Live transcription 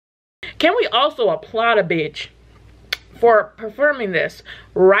Can we also applaud a bitch for performing this,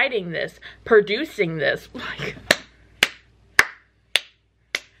 writing this, producing this? Like,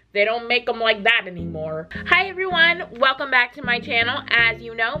 they don't make them like that anymore. Hi everyone, welcome back to my channel. As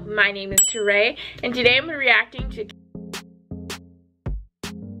you know, my name is Teray, and today I'm reacting to...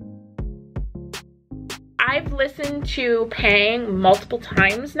 I've listened to Pang multiple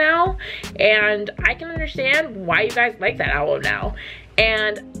times now, and I can understand why you guys like that album now.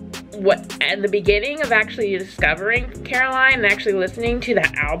 And at the beginning of actually discovering Caroline and actually listening to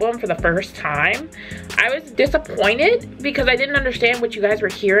that album for the first time, I was disappointed because I didn't understand what you guys were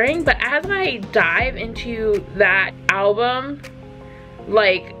hearing. But as I dive into that album,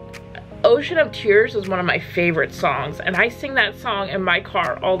 like, Ocean of Tears was one of my favorite songs, and I sing that song in my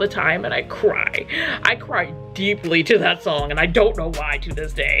car all the time, and I cry. I cry deeply to that song, and I don't know why to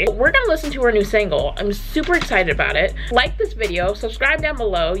this day. We're gonna listen to her new single. I'm super excited about it. Like this video, subscribe down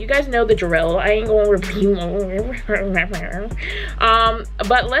below. You guys know the drill. I ain't gonna review.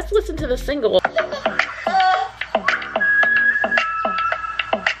 But let's listen to the single. What?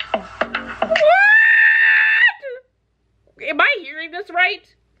 Am I hearing this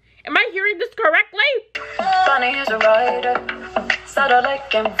right? Am I hearing this correctly? Funny as a rider, suddenly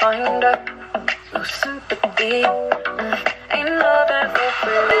can find her. No sympathy, ain't nothing for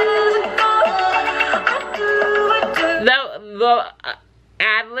free. The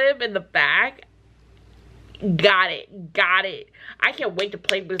ad-lib in the back, got it. I can't wait to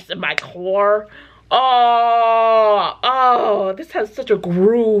play this in my car. Oh, this has such a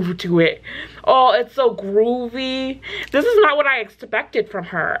groove to it. Oh, it's so groovy. This is not what I expected from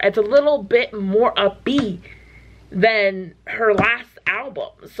her. It's a little bit more upbeat than her last album.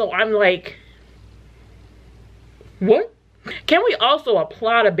 So I'm like, what? Can we also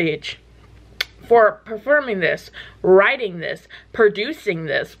applaud a bitch for performing this, writing this, producing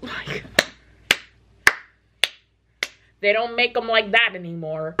this? Like, they don't make them like that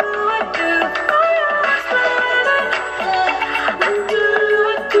anymore.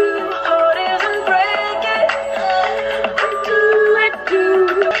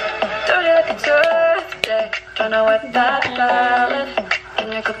 Tryna wet that palette,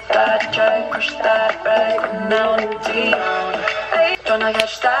 and you got that track, crush that rag, now I'm deep. Tryna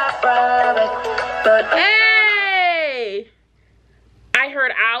catch that rabbit, but hey! I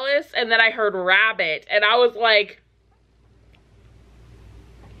heard Alice, and then I heard rabbit, and I was like,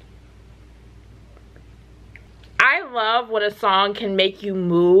 I love when a song can make you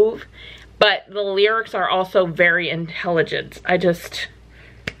move, but the lyrics are also very intelligent.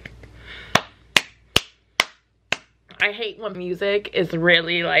 I hate when music is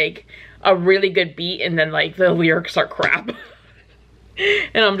really like a really good beat and then like the lyrics are crap.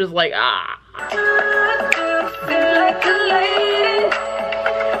 And I'm just like, ah.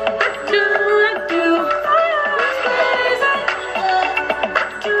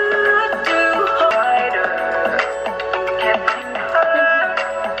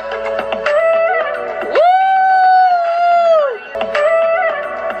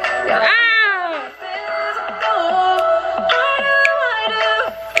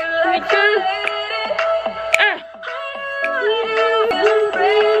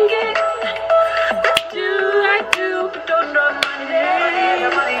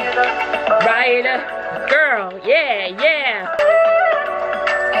 Girl, yeah.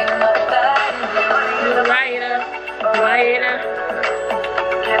 Writer,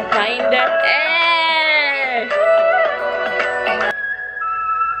 kinda, eh.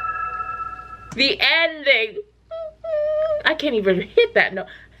 The ending. I can't even hit that note.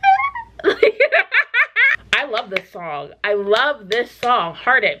 I love this song. I love this song.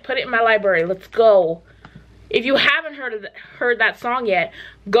 Heart it. Put it in my library. Let's go. If you haven't heard that song yet,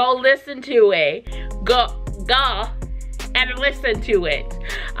 go listen to it. Go and listen to it.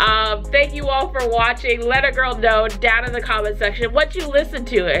 Thank you all for watching. Let a girl know down in the comment section what you listened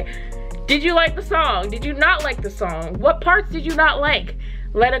to it. Did you like the song? Did you not like the song? What parts did you not like?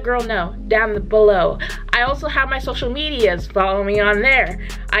 Let a girl know down below. I also have my social medias. Follow me on there.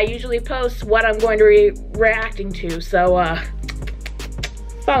 I usually post what I'm going to be reacting to, so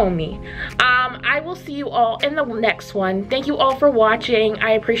follow me. I will see you all in the next one. Thank you all for watching.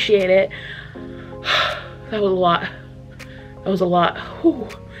 I appreciate it. That was a lot. Whew.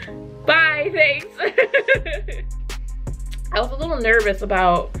 Bye, thanks. I was a little nervous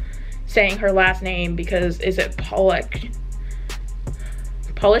about saying her last name because is it Polachek?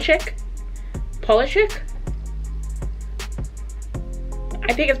 Polachek?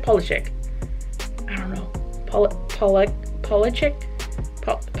 I think it's Polachek. I don't know. Polachek?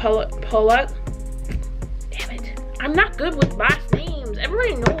 Damn it. I'm not good with last names.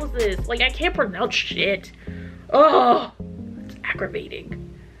 Everybody knows this. Like, I can't pronounce shit. Oh, it's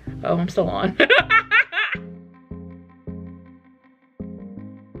aggravating. Oh, I'm still on.